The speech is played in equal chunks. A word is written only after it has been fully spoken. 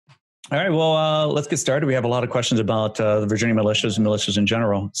All right, well, let's get started. We have a lot of questions about the Virginia militias and militias in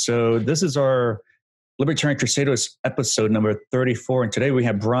general. So this is our Libertarian Crusaders episode number 34. And today we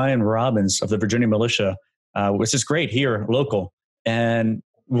have Brian Robbins of the Virginia Militia, which is great here, local. And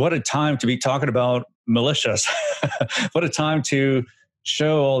what a time to be talking about militias. What a time to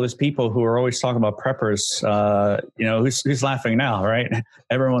show all these people who are always talking about preppers, who's laughing now, right?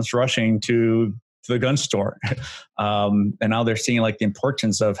 Everyone's rushing to the gun store. And now they're seeing like the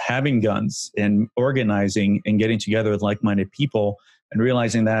importance of having guns and organizing and getting together with like-minded people and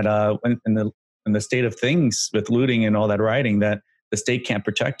realizing that in the state of things with looting and all that rioting, that the state can't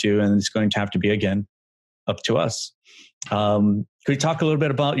protect you and it's going to have to be, again, up to us. Could you talk a little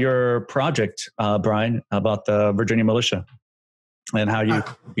bit about your project, Brian, about the Virginia Militia and how you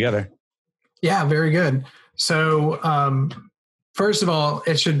together? Yeah, very good. So, first of all,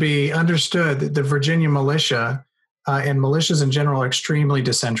 it should be understood that the Virginia Militia and militias in general are extremely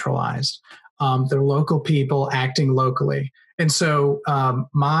decentralized. They're local people acting locally. And so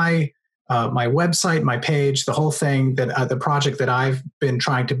my website, my page, the whole thing, that the project that I've been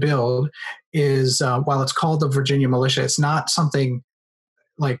trying to build is, while it's called the Virginia Militia, it's not something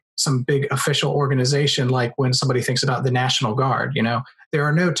like some big official organization like when somebody thinks about the National Guard. There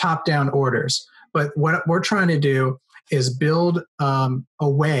are no top-down orders. But what we're trying to do is build a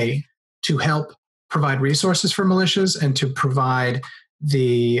way to help provide resources for militias and to provide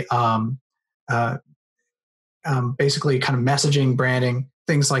the basically kind of messaging, branding,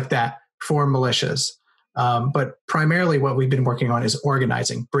 things like that for militias. But primarily what we've been working on is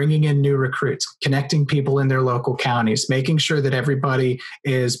organizing, bringing in new recruits, connecting people in their local counties, making sure that everybody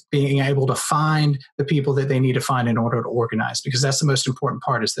is being able to find the people that they need to find in order to organize, because that's the most important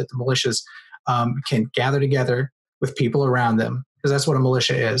part, is that the militias can gather together with people around them, because that's what a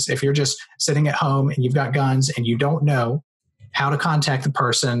militia is. If you're just sitting at home and you've got guns and you don't know how to contact the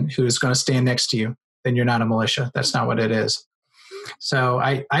person who's going to stand next to you, then you're not a militia. That's not what it is. So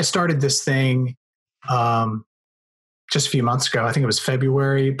I started this thing just a few months ago. I think it was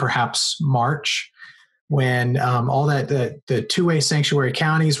February, perhaps March, when all that the two-way sanctuary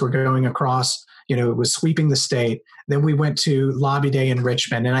counties were going across. It was sweeping the state. Then we went to Lobby Day in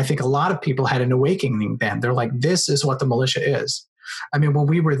Richmond. And I think a lot of people had an awakening then. They're like, this is what the militia is. I mean, when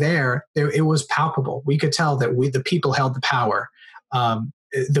we were there, it was palpable. We could tell that the people held the power.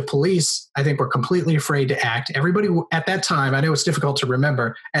 The police, I think, were completely afraid to act. Everybody at that time, I know it's difficult to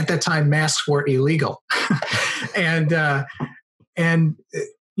remember, at that time, masks were illegal. and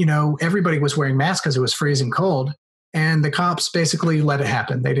everybody was wearing masks because it was freezing cold. And the cops basically let it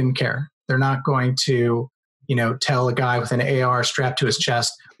happen. They didn't care. They're not going to, tell a guy with an AR strapped to his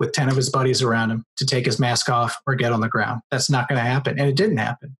chest with 10 of his buddies around him to take his mask off or get on the ground. That's not going to happen. And it didn't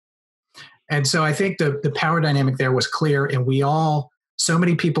happen. And so I think the power dynamic there was clear. And so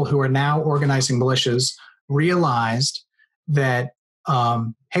many people who are now organizing militias realized that,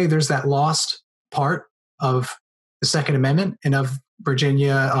 hey, there's that lost part of the Second Amendment and of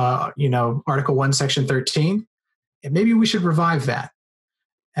Virginia, Article 1, Section 13. And maybe we should revive that.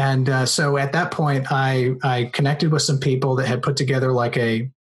 And so at that point, I connected with some people that had put together like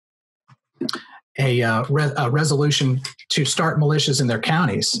a resolution to start militias in their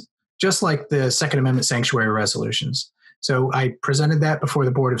counties, just like the Second Amendment Sanctuary resolutions. So I presented that before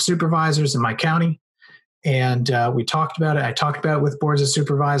the Board of Supervisors in my county, and we talked about it. I talked about it with boards of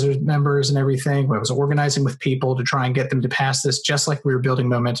supervisors, members, and everything. I was organizing with people to try and get them to pass this, just like we were building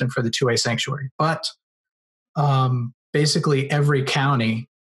momentum for the two-way sanctuary. But basically every county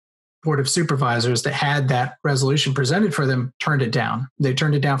Board of Supervisors that had that resolution presented for them turned it down. They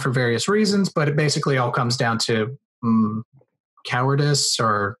turned it down for various reasons, but it basically all comes down to cowardice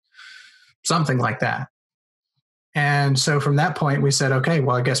or something like that. And so from that point, we said, okay,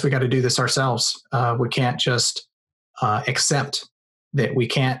 well, I guess we got to do this ourselves. We can't just accept that we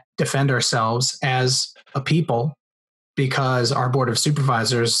can't defend ourselves as a people because our Board of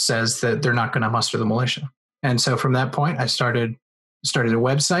Supervisors says that they're not going to muster the militia. And so from that point, I started a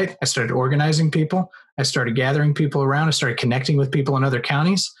website. I started organizing people. I started gathering people around. I started connecting with people in other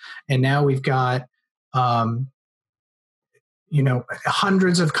counties. And now we've got,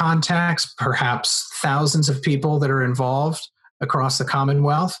 hundreds of contacts, perhaps thousands of people that are involved across the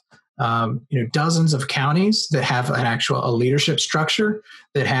Commonwealth. Dozens of counties that have a leadership structure,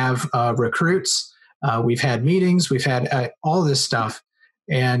 that have recruits. We've had meetings. We've had all this stuff.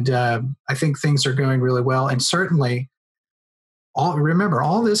 And I think things are going really well. And certainly, remember,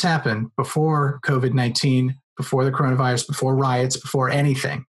 all this happened before COVID-19, before the coronavirus, before riots, before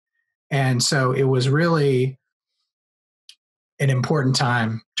anything. And so it was really an important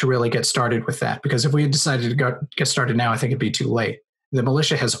time to really get started with that, because if we had decided to get started now, I think it'd be too late. the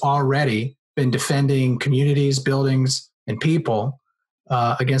militia has already been defending communities, buildings, and people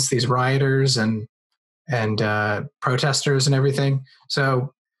against these rioters and protesters and everything.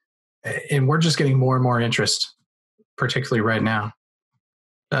 So, and we're just getting more and more interest, particularly right now.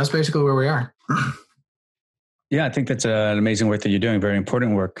 That's basically where we are. Yeah, I think that's an amazing work that you're doing. Very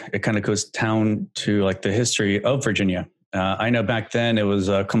important work. It kind of goes down to like the history of Virginia. I know back then it was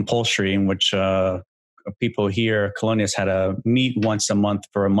compulsory, in which people here, colonists, had to meet once a month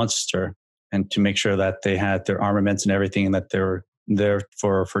for a muster, and to make sure that they had their armaments and everything, and that they were there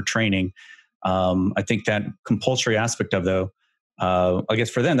for training. I think that compulsory aspect of, though, I guess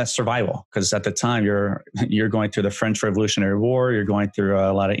for them that's survival, because at the time you're going through the French Revolutionary War, you're going through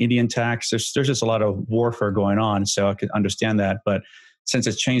a lot of Indian attacks. There's just a lot of warfare going on, so I could understand that. But since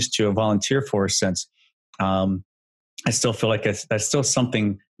it's changed to a volunteer force, I still feel like that's still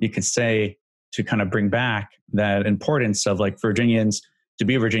something you could say to kind of bring back that importance of, like, Virginians, to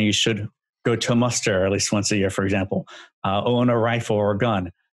be a Virginian, you should go to a muster at least once a year, for example, own a rifle or a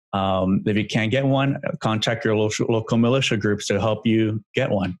gun. If you can't get one, contact your local militia groups to help you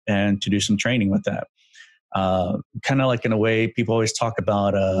get one and to do some training with that. Kind of like, in a way, people always talk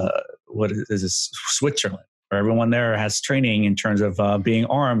about what is this, Switzerland, where everyone there has training in terms of being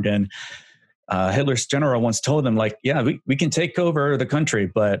armed. And Hitler's general once told them, like, yeah, we can take over the country,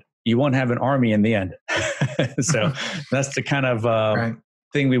 but you won't have an army in the end. So that's the kind of right.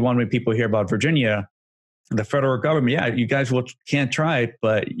 thing we want when people hear about Virginia. The federal government, yeah, you guys can't try it,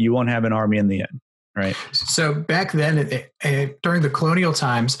 but you won't have an army in the end, right? So back then, during the colonial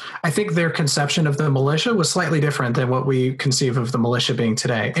times, I think their conception of the militia was slightly different than what we conceive of the militia being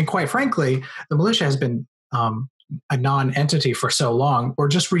today. And quite frankly, the militia has been a non-entity for so long. We're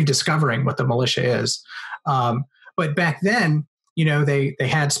just rediscovering what the militia is. But back then, they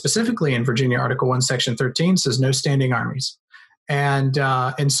had, specifically in Virginia Article 1, Section 13, says no standing armies. And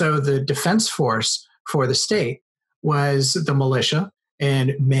so the defense force for the state was the militia,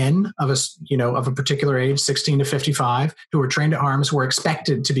 and men of a particular age, 16 to 55, who were trained to arms, were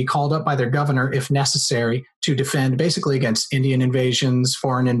expected to be called up by their governor if necessary to defend basically against Indian invasions,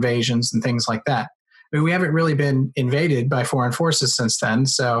 foreign invasions, and things like that. I mean, we haven't really been invaded by foreign forces since then,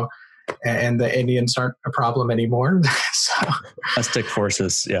 so, and the Indians aren't a problem anymore. So, domestic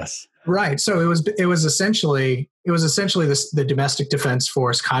forces, yes. Right. So it was essentially the domestic defense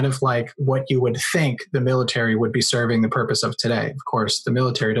force, kind of like what you would think the military would be serving the purpose of today. Of course, the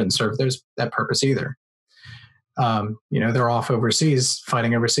military doesn't serve that purpose either. They're off overseas,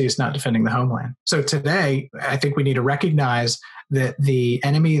 fighting overseas, not defending the homeland. So today, I think we need to recognize that the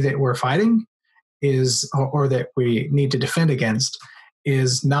enemy that we're fighting is, or that we need to defend against,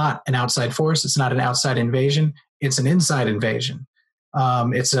 is not an outside force. It's not an outside invasion. It's an inside invasion.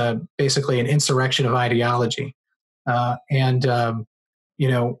 It's basically an insurrection of ideology. There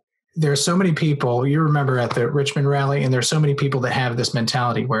are so many people, you remember at the Richmond rally, and there are so many people that have this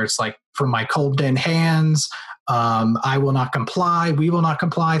mentality where it's like, from my cold dead hands, I will not comply, we will not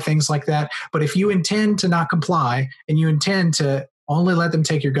comply, things like that. But if you intend to not comply, and you intend to only let them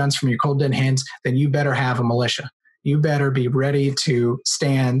take your guns from your cold dead hands, then you better have a militia. You better be ready to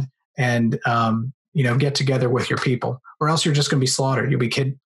stand and get together with your people, or else you're just going to be slaughtered. You'll be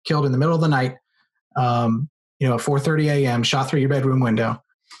killed in the middle of the night, at 4:30 a.m., shot through your bedroom window.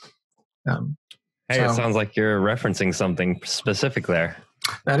 It sounds like you're referencing something specific there.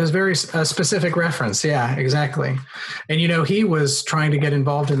 That is very specific reference. Yeah, exactly. And, he was trying to get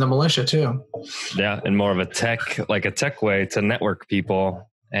involved in the militia too. Yeah, in more of a tech way to network people.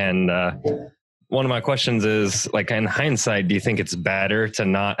 And one of my questions is, like, in hindsight, do you think it's better to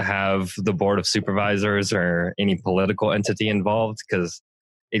not have the board of supervisors or any political entity involved? Because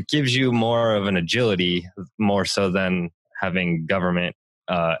it gives you more of an agility, more so than having government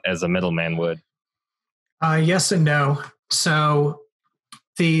as a middleman would. Yes and no. So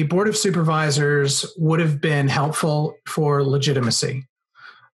the board of supervisors would have been helpful for legitimacy.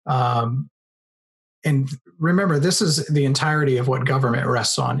 And remember, this is the entirety of what government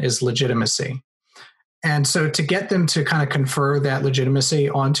rests on, is legitimacy. And so to get them to kind of confer that legitimacy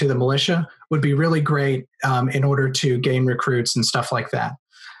onto the militia would be really great in order to gain recruits and stuff like that.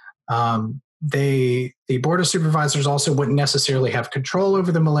 The board of supervisors also wouldn't necessarily have control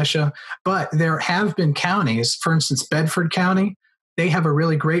over the militia, but there have been counties, for instance, Bedford County, they have a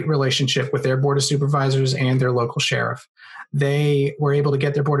really great relationship with their board of supervisors and their local sheriff. They were able to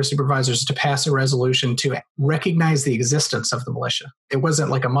get their board of supervisors to pass a resolution to recognize the existence of the militia. It wasn't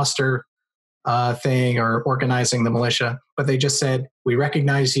like a muster thing or organizing the militia, but they just said, we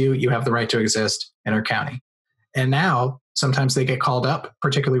recognize you, you have the right to exist in our county. And now Sometimes they get called up,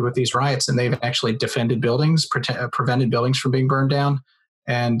 particularly with these riots, and they've actually defended buildings, prevented buildings from being burned down,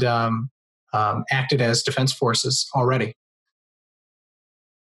 and acted as defense forces already.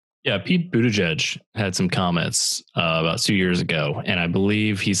 Yeah, Pete Buttigieg had some comments about 2 years ago, and I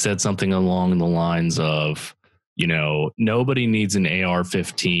believe he said something along the lines of, nobody needs an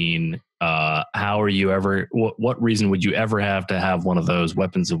AR-15. How are you ever? What reason would you ever have to have one of those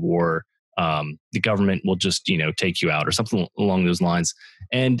weapons of war? The government will just, take you out, or something along those lines.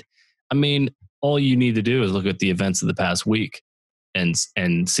 And I mean, all you need to do is look at the events of the past week and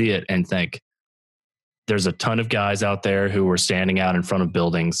see it and think, there's a ton of guys out there who were standing out in front of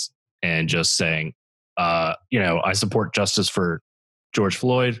buildings and just saying, I support justice for George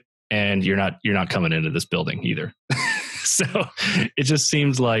Floyd, and you're not coming into this building either. So it just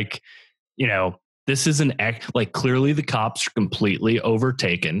seems like, this is an act, like, clearly the cops are completely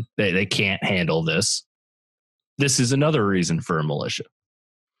overtaken. They can't handle this. This is another reason for a militia.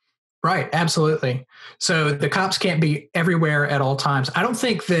 Right. Absolutely. So the cops can't be everywhere at all times. I don't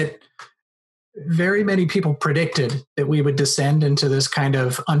think that very many people predicted that we would descend into this kind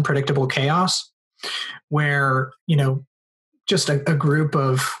of unpredictable chaos where, just a group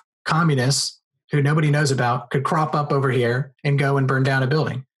of communists who nobody knows about could crop up over here and go and burn down a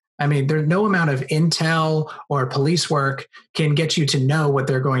building. I mean, there's no amount of intel or police work can get you to know what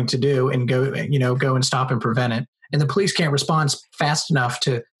they're going to do and go and stop and prevent it. And the police can't respond fast enough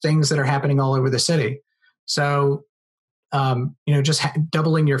to things that are happening all over the city. So, just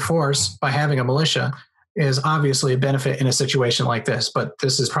doubling your force by having a militia is obviously a benefit in a situation like this. But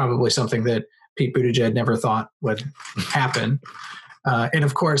this is probably something that Pete Buttigieg never thought would happen. And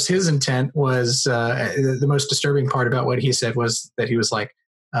of course, his intent was the most disturbing part about what he said was that he was like,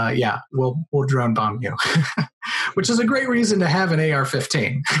 we'll drone bomb you, which is a great reason to have an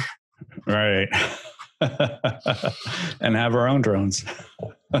AR-15. Right. And have our own drones.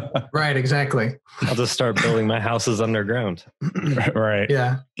 Right, exactly. I'll just start building my houses underground. Right.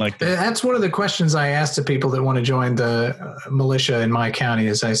 Yeah. That's one of the questions I ask to people that want to join the militia in my county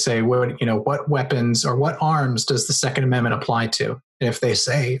is I say, what weapons or what arms does the Second Amendment apply to? And if they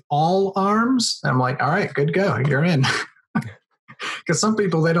say all arms, I'm like, all right, good go. You're in. Because some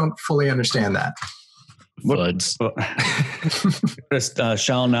people, they don't fully understand that. Floods.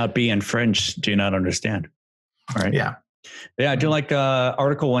 Shall not be infringed. Do you not understand? All right. Yeah. Yeah, I do like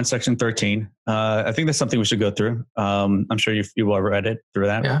Article 1, Section 13. I think that's something we should go through. I'm sure you've all read it through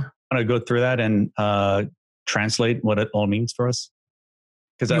that. Yeah. I'm going to go through that and translate what it all means for us.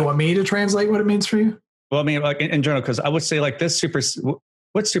 You want me to translate what it means for you? Well, I mean, like in general, because I would say like this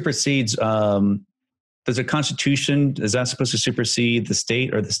what supersedes, does a constitution, is that supposed to supersede the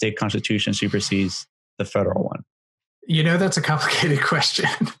state, or the state constitution supersedes the federal one? That's a complicated question.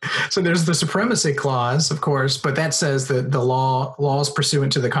 So there's the supremacy clause, of course, but that says that the laws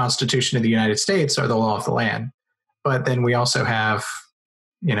pursuant to the Constitution of the United States are the law of the land. But then we also have,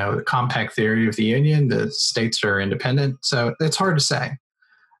 the compact theory of the Union, the states are independent. So it's hard to say.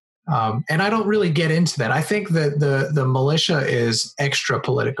 And I don't really get into that. I think that the militia is extra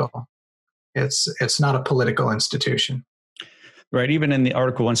political. It's not a political institution. Right. Even in the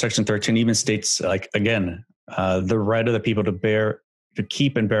Article 1, Section 13, even states, like, again, the right of the people to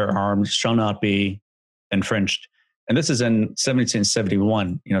keep and bear arms shall not be infringed. And this is in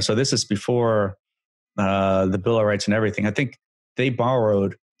 1771, so this is before the Bill of Rights and everything. I think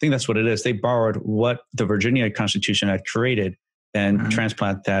that's what it is. They borrowed what the Virginia Constitution had created and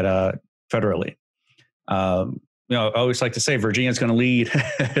transplant that federally. I always like to say Virginia is going to lead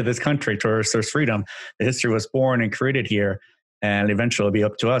this country towards freedom. The history was born and created here. And eventually it'll be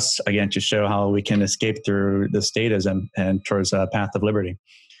up to us, again, to show how we can escape through the statism and towards a path of liberty.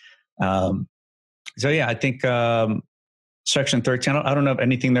 I think Section 13, I don't know if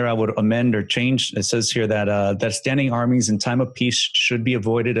anything there I would amend or change. It says here that standing armies in time of peace should be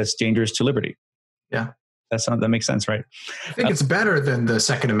avoided as dangerous to liberty. Yeah. That makes sense, right? I think it's better than the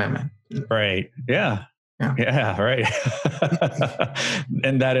Second Amendment. Right. Yeah. Yeah, right.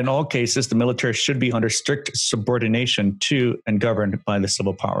 And that in all cases, the military should be under strict subordination to and governed by the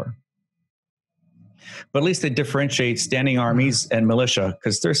civil power. But at least they differentiate standing armies and militia,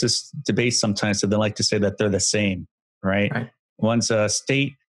 because there's this debate sometimes that they like to say that they're the same, right? One's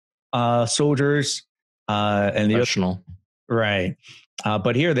state soldiers and the National. Right.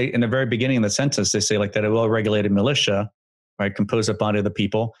 But here, they in the very beginning of the sentence, they say like that a well-regulated militia, right, composed of body of the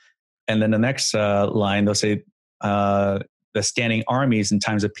people. And then the next line, they'll say the standing armies in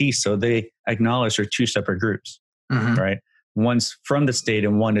times of peace. So they acknowledge they're two separate groups, right? One's from the state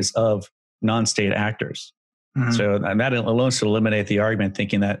and one is of non-state actors. So that alone should eliminate the argument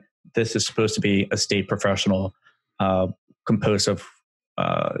thinking that this is supposed to be a state professional composed of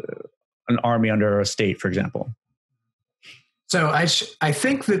an army under a state, for example? So I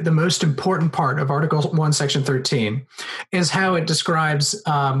think that the most important part of Article 1, Section 13 is how it describes,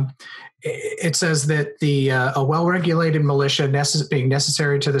 it says that a well-regulated militia being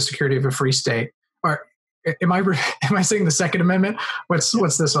necessary to the security of a free state. Or am I saying the Second Amendment? What's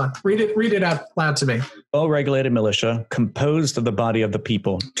this one? Read it out loud to me. Well-regulated militia composed of the body of the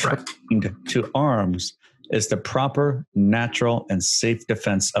people trained to arms is the proper, natural, and safe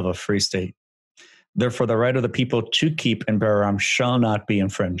defense of a free state. Therefore, the right of the people to keep and bear arms shall not be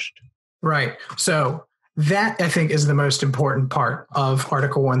infringed. Right. So that, I think, is the most important part of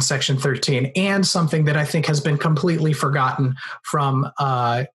Article 1, Section 13, and something that I think has been completely forgotten from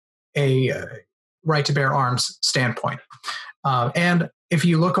a right to bear arms standpoint. And if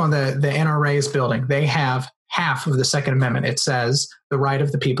you look on the NRA's building, they have half of the Second Amendment. It says the right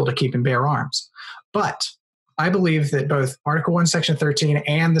of the people to keep and bear arms. But I believe that both Article 1, Section 13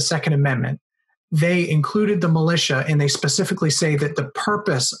 and the Second Amendment, they included the militia, and they specifically say that the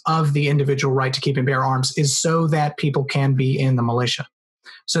purpose of the individual right to keep and bear arms is so that people can be in the militia,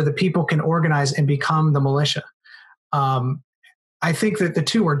 so that people can organize and become the militia. I think that the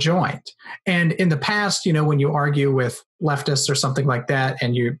two are joined. And in the past, when you argue with leftists or something like that,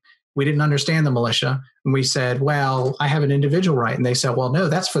 and we didn't understand the militia, and we said, well, I have an individual right. And they said, well, no,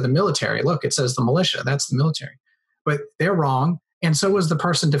 that's for the military. Look, it says the militia, that's the military. But they're wrong. And so was the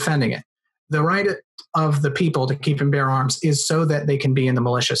person defending it. The right of the people to keep and bear arms is so that they can be in the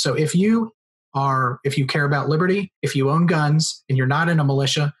militia. So if you care about liberty, if you own guns and you're not in a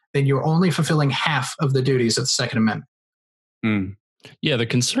militia, then you're only fulfilling half of the duties of the Second Amendment. Mm. Yeah, the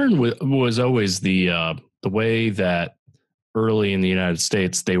concern was always the way that early in the United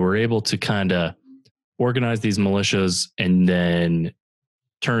States, they were able to kind of organize these militias and then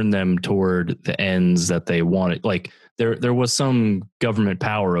turn them toward the ends that they wanted. Like there was some government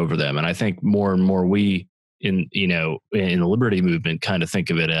power over them. And I think more and more we in the liberty movement kind of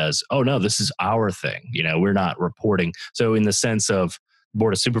think of it as, oh no, this is our thing. We're not reporting. So in the sense of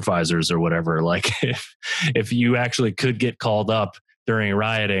board of supervisors or whatever, like if you actually could get called up during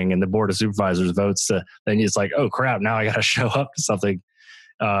rioting and the board of supervisors votes then it's like, oh crap, now I got to show up to something.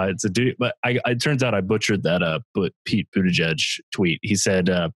 It's a duty. But it turns out I butchered that Pete Buttigieg tweet. He said,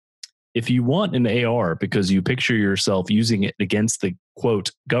 if you want an AR because you picture yourself using it against the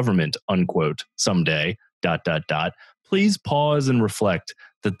quote government unquote someday ... please pause and reflect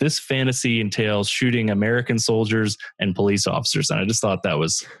that this fantasy entails shooting American soldiers and police officers. And I just thought that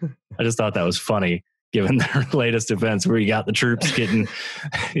was funny, given their latest events where you got the troops getting,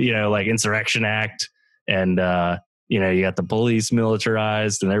 like Insurrection Act, and you got the police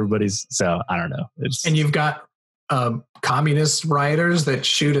militarized, and everybody's. So I don't know. And you've got communist rioters that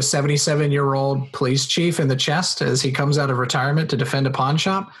shoot a 77-year-old police chief in the chest as he comes out of retirement to defend a pawn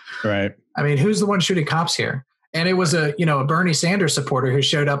shop. Right. I mean, who's the one shooting cops here? And it was a Bernie Sanders supporter who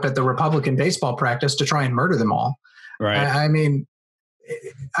showed up at the Republican baseball practice to try and murder them all. Right. I mean,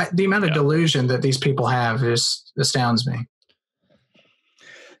 the amount of delusion that these people have astounds me.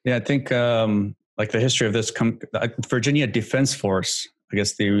 Yeah, I think like the history of this Virginia Defense Force, I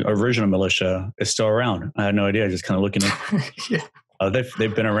guess the original militia, is still around. I had no idea. Just kind of looking at yeah.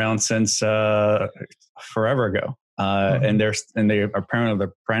 They've been around since forever ago. And they apparently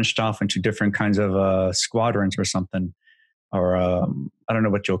branched off into different kinds of squadrons or something, or I don't know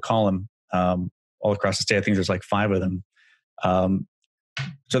what you'll call them, all across the state. I think there's like 5 of them.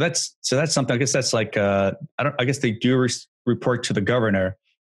 So that's something. I guess that's like I guess they do report to the governor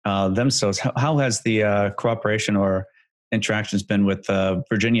themselves. How has the cooperation or interactions been with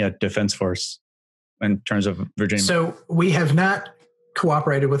Virginia Defense Force in terms of Virginia? So we have not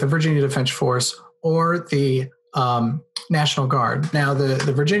cooperated with the Virginia Defense Force or the National Guard. Now,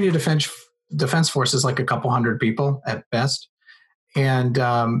 the Virginia Defense Force is like a couple hundred people at best. And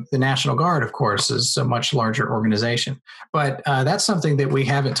the National Guard, of course, is a much larger organization. But that's something that we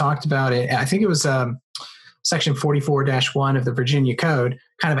haven't talked about. I think it was Section 44-1 of the Virginia Code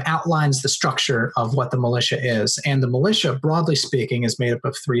kind of outlines the structure of what the militia is. And the militia, broadly speaking, is made up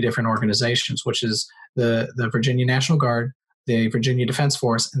of 3 different organizations, which is the Virginia National Guard, the Virginia Defense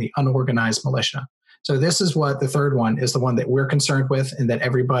Force, and the unorganized militia. So this is what the third one is, the one that we're concerned with and that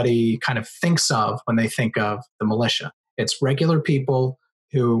everybody kind of thinks of when they think of the militia. It's regular people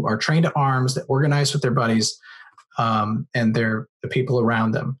who are trained to arms, that organize with their buddies, and they're the people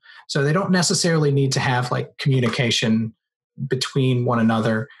around them. So they don't necessarily need to have like communication between one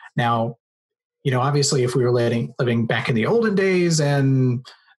another. Now, obviously if we were living back in the olden days and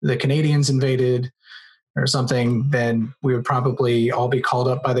the Canadians invaded or something, then we would probably all be called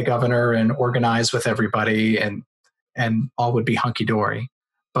up by the governor and organize with everybody. And and all would be hunky-dory.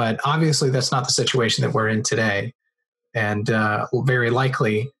 But obviously that's not the situation that we're in today. And very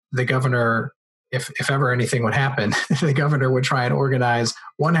likely the governor, if ever anything would happen, the governor would try and organize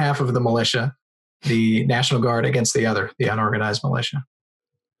one half of the militia, the National Guard, against the other, the unorganized militia.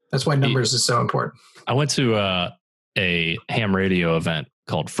 That's why numbers is so important. I went to a ham radio event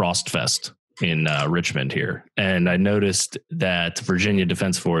called Frostfest in Richmond here, and I noticed that Virginia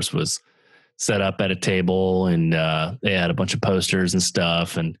Defense Force was set up at a table, and they had a bunch of posters and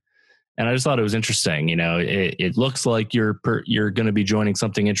stuff, and I just thought it was interesting. You know, it looks like you're going to be joining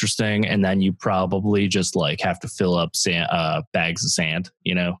something interesting, and then you probably just like have to fill up bags of sand,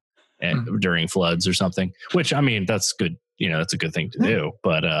 you know, and during floods or something. Which, I mean, that's good. You know, that's a good thing to do.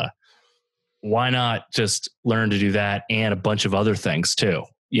 But why not just learn to do that and a bunch of other things too?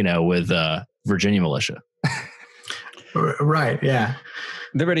 You know, with Virginia Militia. Right. Yeah.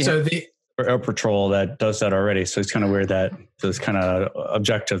 They already have air patrol that does that already. So it's kind of weird that those kind of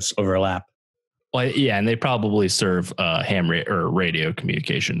objectives overlap. Well, yeah, and they probably serve ham or radio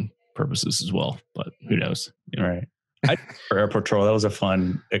communication purposes as well. But who knows? You know? Right. For air patrol, that was a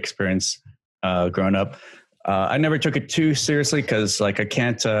fun experience growing up. I never took it too seriously because, like, I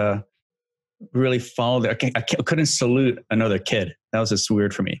can't really follow. I couldn't salute another kid. That was just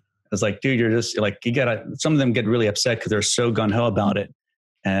weird for me. It's like, dude, you're just like, you gotta. Some of them get really upset because they're so gun ho about it,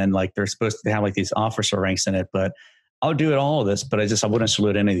 and like they're supposed to have like these officer ranks in it. But I'll do all of this, but I wouldn't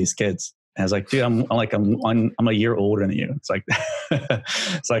salute any of these kids. And I was like, dude, I'm a year older than you. It's like,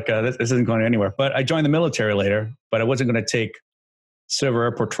 this isn't going anywhere. But I joined the military later, but I wasn't going to take Silver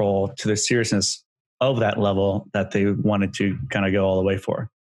Air Patrol to the seriousness of that level that they wanted to kind of go all the way for.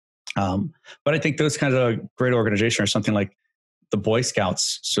 But I think those kinds of great organizations are something like the Boy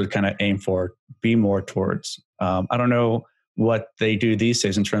Scouts should kind of aim for, be more towards. I don't know what they do these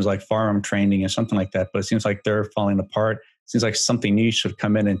days in terms of like firearm training and something like that, but it seems like they're falling apart. It seems like something new should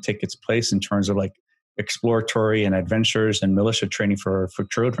come in and take its place in terms of like exploratory and adventures and militia training for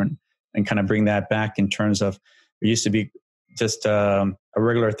children, and kind of bring that back in terms of, it used to be just a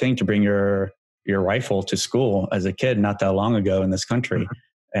regular thing to bring your rifle to school as a kid not that long ago in this country,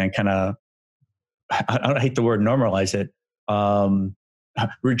 and kind of, I hate the word normalize it,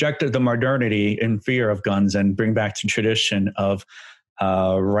 rejected the modernity in fear of guns and bring back the tradition of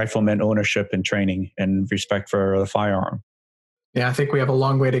rifleman ownership and training and respect for the firearm. Yeah, I think we have a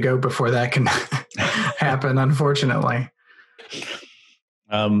long way to go before that can happen, unfortunately.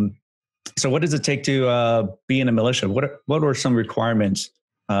 So what does it take to be in a militia? What are some requirements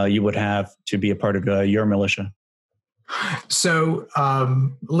you would have to be a part of your militia? So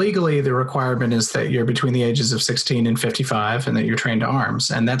legally, the requirement is that you're between the ages of 16 and 55 and that you're trained to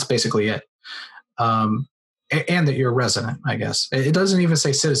arms. And that's basically it. And that you're a resident, I guess. It doesn't even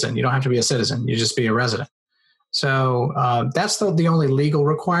say citizen. You don't have to be a citizen. You just be a resident. So that's the only legal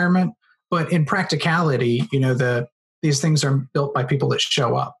requirement. But in practicality, you know, these things are built by people that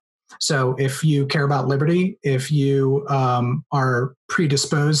show up. So if you care about liberty, if you are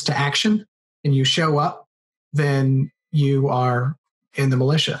predisposed to action and you show up, then you are in the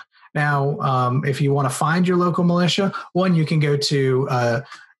militia. Now, if you want to find your local militia, one, you can go to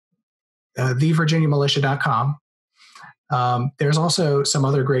thevirginiamilitia.com. There's also some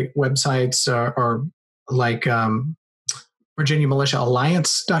other great websites or like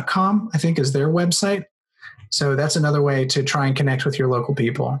virginiamilitiaalliance.com, I think is their website. So that's another way to try and connect with your local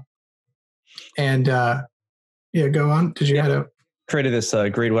people. And yeah, go on. Did you have to created this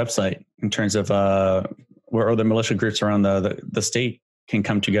great website in terms of where other militia groups around the state can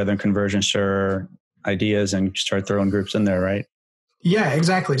come together and converge and share ideas and start their own groups in there, right? Yeah,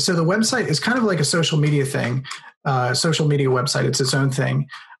 exactly. So the website is kind of like a social media thing, social media website. It's its own thing.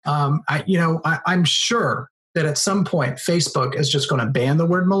 I'm sure that at some point Facebook is just going to ban the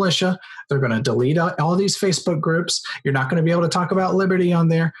word militia. They're going to delete all these Facebook groups. You're not going to be able to talk about liberty on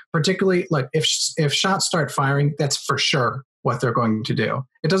there, particularly like if shots start firing, that's for sure what they're going to do.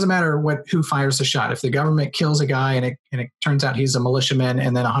 It doesn't matter who fires the shot. If the government kills a guy and it turns out he's a militiaman,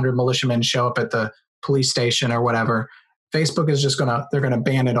 and then 100 militiamen show up at the police station or whatever, Facebook is just they're going to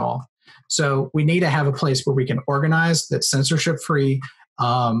ban it all. So we need to have a place where we can organize that's censorship free,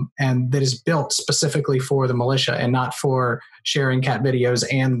 and that is built specifically for the militia and not for sharing cat videos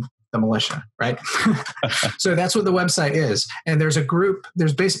and the militia, right? So that's what the website is. And there's a group,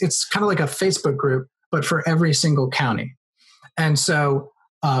 it's kind of like a Facebook group, but for every single county. And so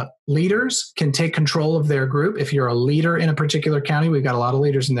leaders can take control of their group. If you're a leader in a particular county, we've got a lot of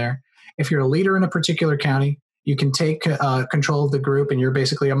leaders in there. If you're a leader in a particular county, you can take control of the group, and you're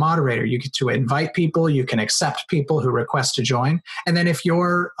basically a moderator. You get to invite people. You can accept people who request to join. And then if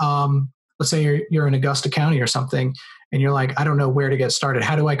you're, let's say you're in Augusta County or something, and you're like, I don't know where to get started.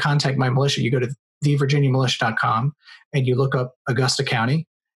 How do I contact my militia? You go to thevirginiamilitia.com and you look up Augusta County,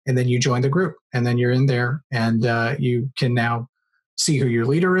 and then you join the group, and then you're in there, and you can now see who your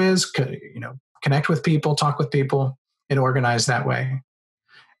leader is, connect with people, talk with people, and organize that way.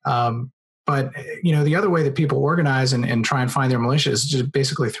 But the other way that people organize and try and find their militia is just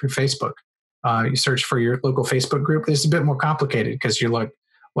basically through Facebook. You search for your local Facebook group. It's a bit more complicated because you're like,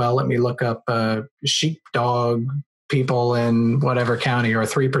 well, let me look up sheepdog people in whatever county, or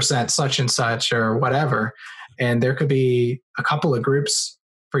 3% such and such, or whatever. And there could be a couple of groups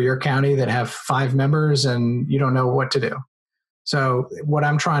for your county that have 5 members, and you don't know what to do. So what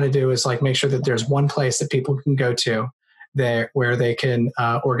I'm trying to do is like make sure that there's one place that people can go to there where they can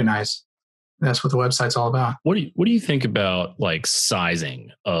organize. That's what the website's all about. What do you think about like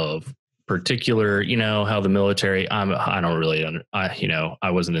sizing of particular, how the military, I don't really,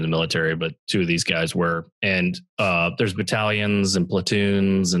 I wasn't in the military, but 2 of these guys were, and there's battalions and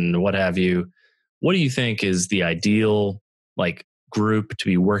platoons and what have you. What do you think is the ideal like group to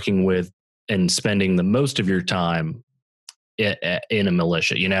be working with and spending the most of your time in a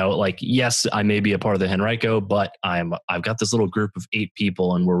militia? Like, yes, I may be a part of the Henrico, but I've got this little group of 8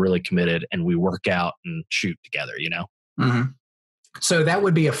 people, and we're really committed, and we work out and shoot together. Mm-hmm. So that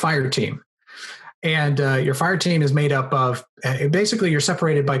would be a fire team, and your fire team is made up of basically you're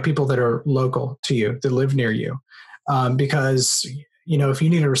separated by people that are local to you, that live near you, because if you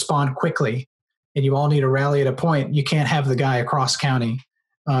need to respond quickly and you all need to rally at a point, you can't have the guy across county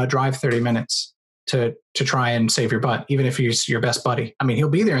drive 30 minutes to try and save your butt, even if he's your best buddy. I mean, he'll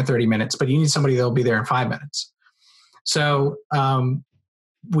be there in 30 minutes, but you need somebody that'll be there in 5 minutes. So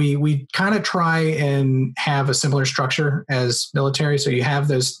we kind of try and have a similar structure as military. So you have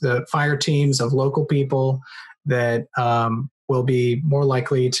the fire teams of local people that will be more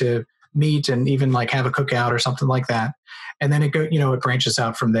likely to meet and even like have a cookout or something like that. And then it branches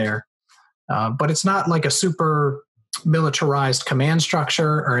out from there. But it's not like a super militarized command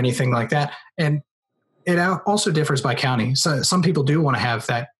structure or anything like that. And it also differs by county. So some people do want to have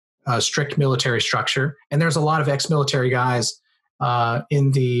that strict military structure, and there's a lot of ex-military guys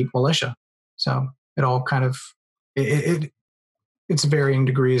in the militia. So it all kind of it's varying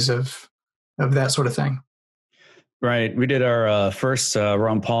degrees of that sort of thing. Right. We did our first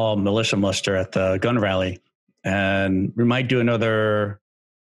Ron Paul militia muster at the gun rally, and we might do another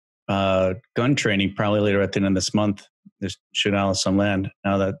gun training probably later at the end of this month. Just shoot out some land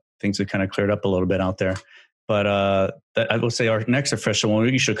now that things have kind of cleared up a little bit out there. But I will say our next official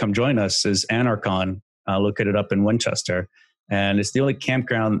one, you should come join us, is Anarchon, located up in Winchester. And it's the only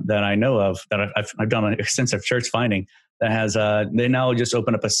campground that I know of that I've done an extensive church finding that has, they now just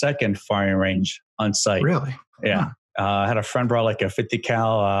opened up a second firing range on site. Really? Yeah. Huh. I had a friend brought like a 50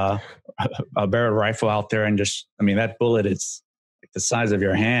 cal a barrel rifle out there, and that bullet is like the size of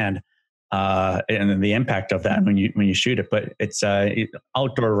your hand. And the impact of that when you shoot it, but it's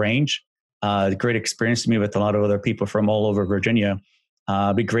outdoor range, great experience to me with a lot of other people from all over Virginia.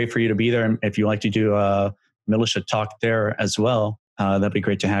 It'd be great for you to be there. And if you like to do a militia talk there as well, that'd be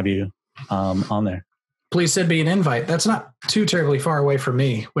great to have you on there. Please send me an invite. That's not too terribly far away from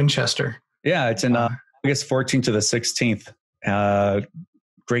me, Winchester. Yeah, it's in August 14th to the 16th.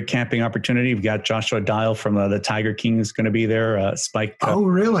 Great camping opportunity. We've got Joshua Dial from the Tiger King is going to be there. Spike. Oh,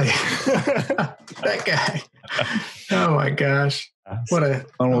 really? That guy. Oh my gosh. What a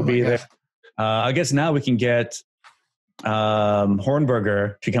one will be there. I guess now we can get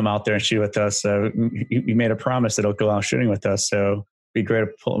Hornberger to come out there and shoot with us. You made a promise that he'll go out shooting with us. So it'd be great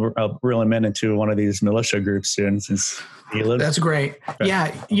to reel him into one of these militia groups soon, since he lives. That's great.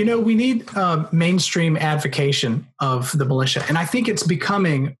 Yeah. We need mainstream advocation of the militia. And I think it's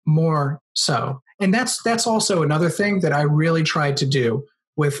becoming more so. And that's also another thing that I really tried to do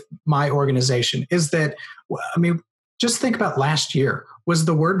with my organization is that, just think about last year. Was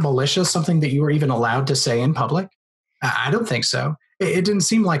the word militia something that you were even allowed to say in public? I don't think so. It didn't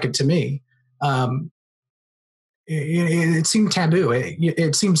seem like it to me. It seemed taboo.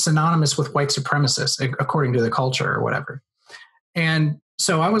 It seemed synonymous with white supremacists, according to the culture or whatever. And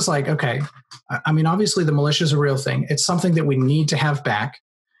so I was like, okay, obviously the militia is a real thing. It's something that we need to have back.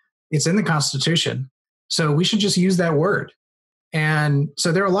 It's in the Constitution. So we should just use that word. And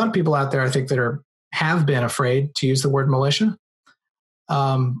so there are a lot of people out there, I think, that have been afraid to use the word militia.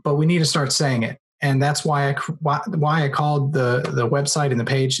 But we need to start saying it. And that's why I called the website and the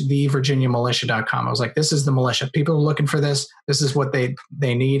page, thevirginiamilitia.com. I was like, this is the militia. People are looking for this. This is what they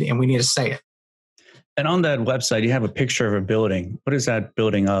need, and we need to say it. And on that website, you have a picture of a building. What is that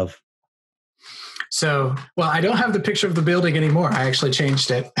building of? So, I don't have the picture of the building anymore. I actually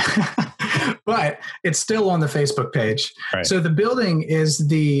changed it. but it's still on the Facebook page. Right. So the building is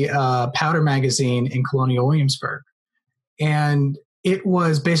the Powder Magazine in Colonial Williamsburg. And it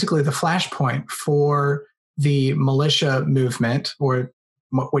was basically the flashpoint for the militia movement, or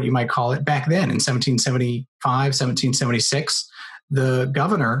what you might call it, back then in 1775, 1776. The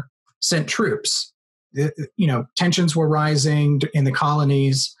governor sent troops. Tensions were rising in the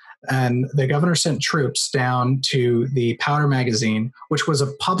colonies, and the governor sent troops down to the Powder Magazine, which was a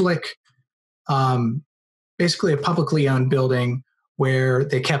public, basically a publicly owned building where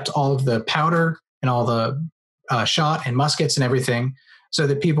they kept all of the powder and all the shot and muskets and everything so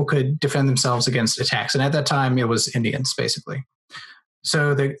that people could defend themselves against attacks. And at that time, it was Indians, basically.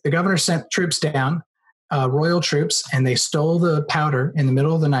 So the governor sent troops down, royal troops, and they stole the powder in the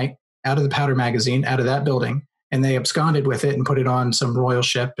middle of the night out of the Powder Magazine, out of that building, and they absconded with it and put it on some royal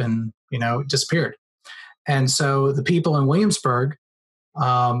ship and, it disappeared. And so the people in Williamsburg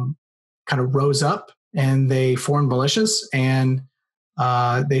kind of rose up and they formed militias, and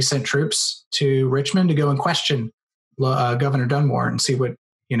they sent troops to Richmond to go and question Governor Dunmore and see what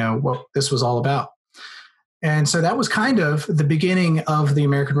this was all about. And so that was kind of the beginning of the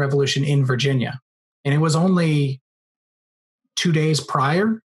American Revolution in Virginia. And it was only 2 days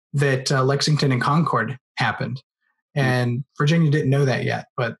prior that Lexington and Concord happened. And Virginia didn't know that yet,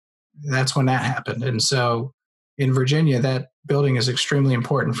 but that's when that happened. And so in Virginia, that building is extremely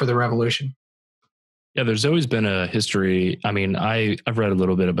important for the Revolution. Yeah, there's always been a history. I mean, I've read a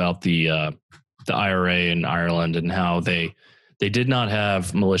little bit about the IRA in Ireland and how they did not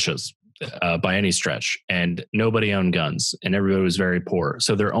have militias by any stretch, and nobody owned guns, and everybody was very poor.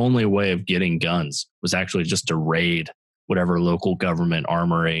 So their only way of getting guns was actually just to raid whatever local government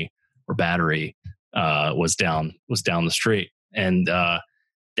armory or battery was down the street, and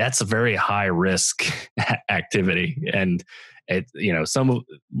that's a very high risk activity. And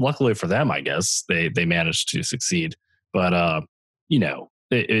luckily for them, I guess they managed to succeed. But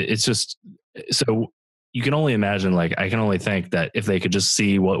it's just so. You can only imagine, I can only think that if they could just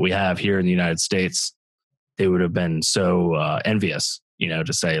see what we have here in the United States, they would have been so envious,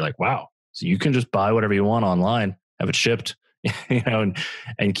 to say wow, so you can just buy whatever you want online, have it shipped, and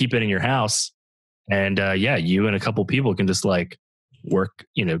keep it in your house. And you and a couple people can just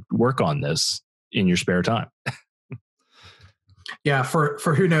work on this in your spare time. Yeah. For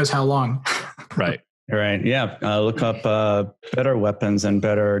who knows how long. Right. Right. Yeah. Look up better weapons and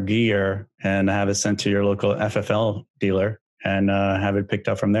better gear and have it sent to your local FFL dealer and have it picked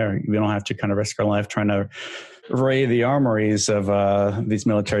up from there. We don't have to kind of risk our life trying to raid the armories of these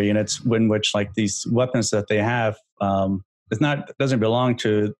military units, in which these weapons that they have doesn't belong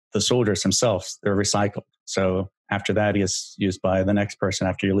to the soldiers themselves. They're recycled. So after that, it's used by the next person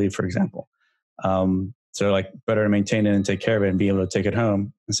after you leave, for example. So better to maintain it and take care of it and be able to take it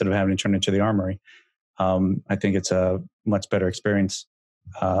home instead of having to turn it to the armory. I think it's a much better experience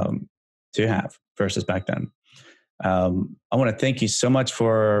to have versus back then. I want to thank you so much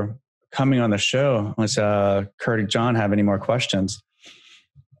for coming on the show. Unless Kurt and John have any more questions.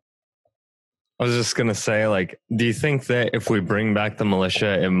 I was just going to say, do you think that if we bring back the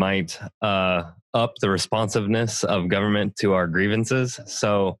militia, it might up the responsiveness of government to our grievances?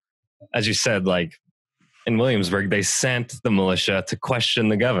 So, as you said, in Williamsburg, they sent the militia to question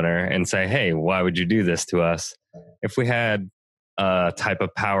the governor and say, hey, why would you do this to us? If we had a type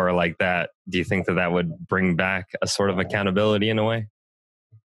of power like that, do you think that would bring back a sort of accountability in a way?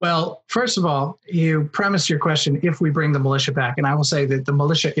 Well, first of all, you premised your question, if we bring the militia back, and I will say that the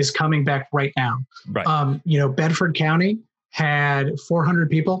militia is coming back right now. Right. Bedford County had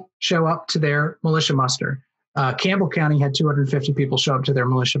 400 people show up to their militia muster. Campbell County had 250 people show up to their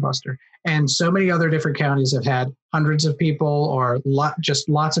militia muster. And so many other different counties have had hundreds of people or just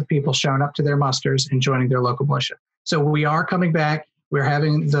lots of people showing up to their musters and joining their local militia. So we are coming back. We're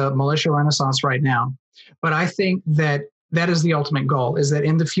having the militia renaissance right now. But I think that is the ultimate goal, is that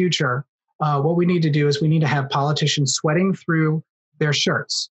in the future, what we need to do is we need to have politicians sweating through their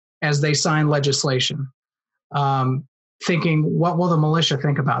shirts as they sign legislation, thinking, what will the militia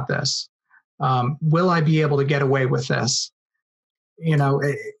think about this? Will I be able to get away with this?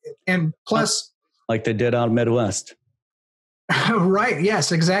 And plus, like they did out in Midwest. Right.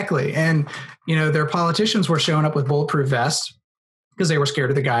 Yes, exactly. And, their politicians were showing up with bulletproof vests because they were scared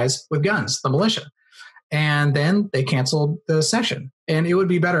of the guys with guns, the militia. And then they canceled the session. And it would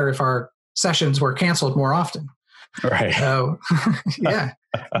be better if our sessions were canceled more often. Right. So, yeah,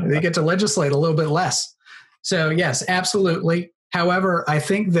 they get to legislate a little bit less. So, yes, absolutely. However, I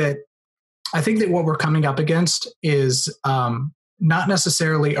think that what we're coming up against is not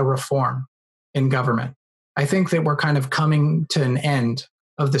necessarily a reform in government. I think that we're kind of coming to an end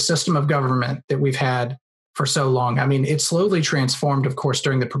of the system of government that we've had for so long. I mean, it slowly transformed, of course,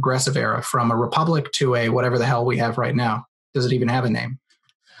 during the progressive era from a republic to a whatever the hell we have right now. Does it even have a name?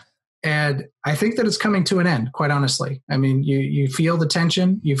 And I think that it's coming to an end, quite honestly. I mean, you feel the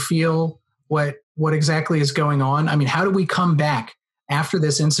tension, you feel what exactly is going on. I mean, how do we come back after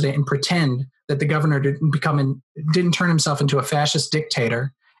this incident and pretend that the governor didn't turn himself into a fascist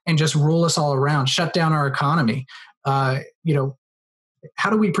dictator and just rule us all around, shut down our economy? How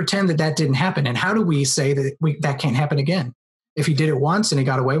do we pretend that didn't happen? And how do we say that that can't happen again? If he did it once and he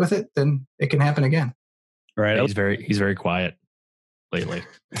got away with it, then it can happen again. Right. Yeah, he's very quiet lately.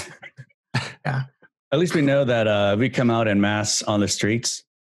 Yeah. At least we know that we come out en masse on the streets,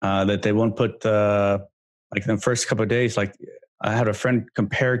 that they won't put like the first couple of days, like I had a friend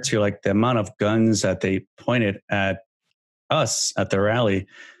compared to like the amount of guns that they pointed at us at the rally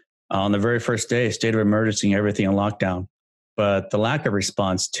on the very first day, state of emergency, everything in lockdown. But the lack of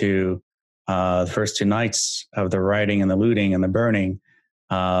response to the first 2 nights of the rioting and the looting and the burning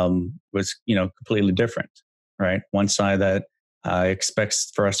was, completely different, right? One side that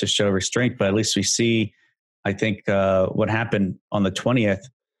expects for us to show restraint, but at least we see, I think, what happened on the 20th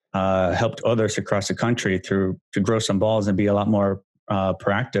helped others across the country to grow some balls and be a lot more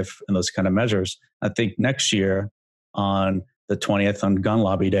proactive in those kind of measures. I think next year on the 20th on Gun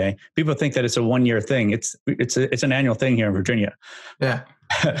Lobby Day, people think that it's a 1-year thing. It's an annual thing here in Virginia. Yeah.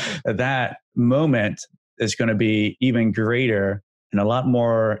 That moment is going to be even greater, and a lot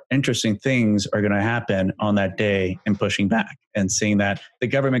more interesting things are going to happen on that day and pushing back and seeing that the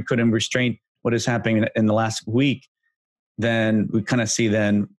government couldn't restrain what is happening in the last week. Then we kind of see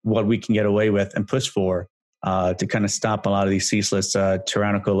then what we can get away with and push for to kind of stop a lot of these ceaseless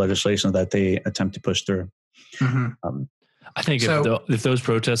tyrannical legislation that they attempt to push through. Mm-hmm. I think if those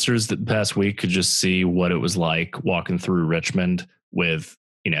protesters the past week could just see what it was like walking through Richmond with,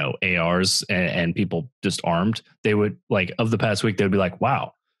 ARs and people just armed, they would of the past week, they'd be like,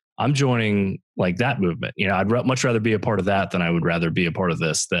 wow, I'm joining like that movement. I'd much rather be a part of that than I would rather be a part of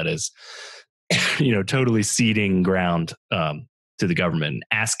this. That is, totally ceding ground to the government and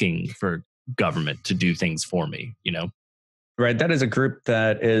asking for government to do things for me, Right. That is a group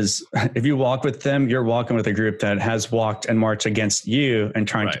that is, if you walk with them, you're walking with a group that has walked and marched against you and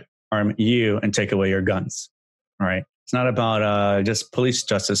trying to arm you and take away your guns. Right. It's not about just police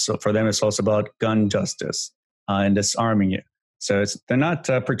justice. So for them, it's also about gun justice and disarming you. So they're not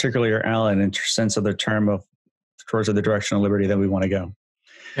particularly your ally in the sense of the term of towards the direction of liberty that we want to go.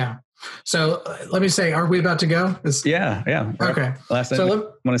 Yeah. So let me say, are we about to go? Yeah. Right. Okay. Last thing I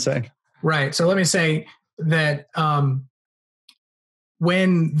want to say. Right. So let me say that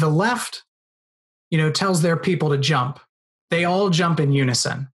when the left, tells their people to jump, they all jump in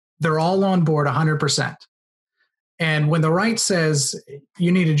unison. They're all on board 100%. And when the right says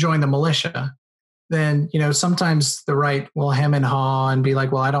you need to join the militia, then, sometimes the right will hem and haw and be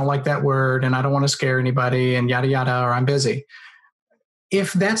like, well, I don't like that word and I don't want to scare anybody and yada, yada, or I'm busy.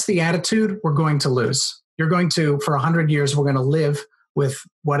 If that's the attitude, we're going to lose. For 100 years, we're going to live with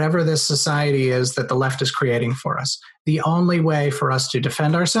whatever this society is that the left is creating for us. The only way for us to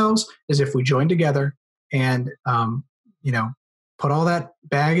defend ourselves is if we join together and, put all that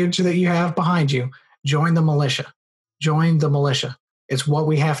baggage that you have behind you, join the militia. Join the militia. It's what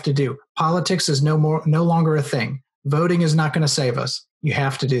we have to do. Politics is no longer a thing. Voting is not going to save us. You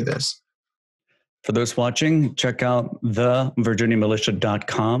have to do this. For those watching, check out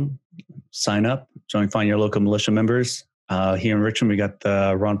thevirginiamilitia.com. Sign up. Find your local militia members. Here in Richmond, we got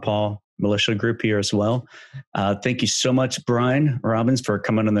the Ron Paul militia group here as well. Thank you so much, Brian Robbins, for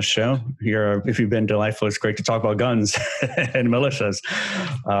coming on the show. Here, if you've been delightful, it's great to talk about guns and militias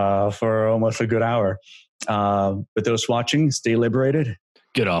for almost a good hour. With those watching, stay liberated.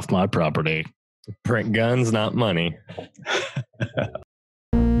 Get off my property. Print guns, not money.